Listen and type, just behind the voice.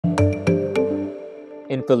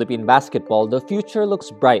In Philippine basketball, the future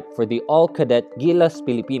looks bright for the all-cadet Gilas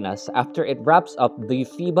Pilipinas after it wraps up the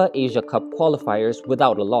FIBA Asia Cup qualifiers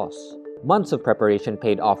without a loss. Months of preparation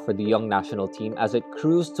paid off for the young national team as it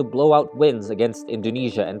cruised to blowout wins against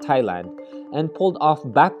Indonesia and Thailand and pulled off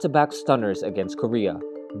back-to-back stunners against Korea.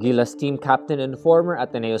 Gilas team captain and former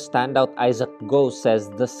Ateneo standout Isaac Go says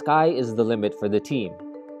the sky is the limit for the team.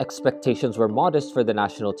 Expectations were modest for the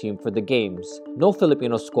national team for the games. No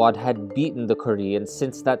Filipino squad had beaten the Koreans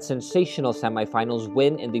since that sensational semifinals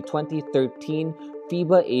win in the 2013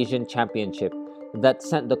 FIBA Asian Championship that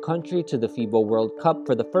sent the country to the FIBA World Cup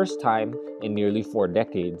for the first time in nearly 4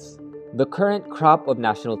 decades. The current crop of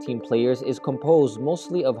national team players is composed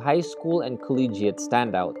mostly of high school and collegiate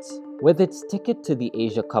standouts. With its ticket to the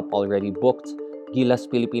Asia Cup already booked, Gilas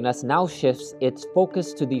Pilipinas now shifts its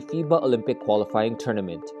focus to the FIBA Olympic qualifying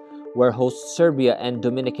tournament, where hosts Serbia and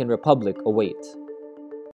Dominican Republic await.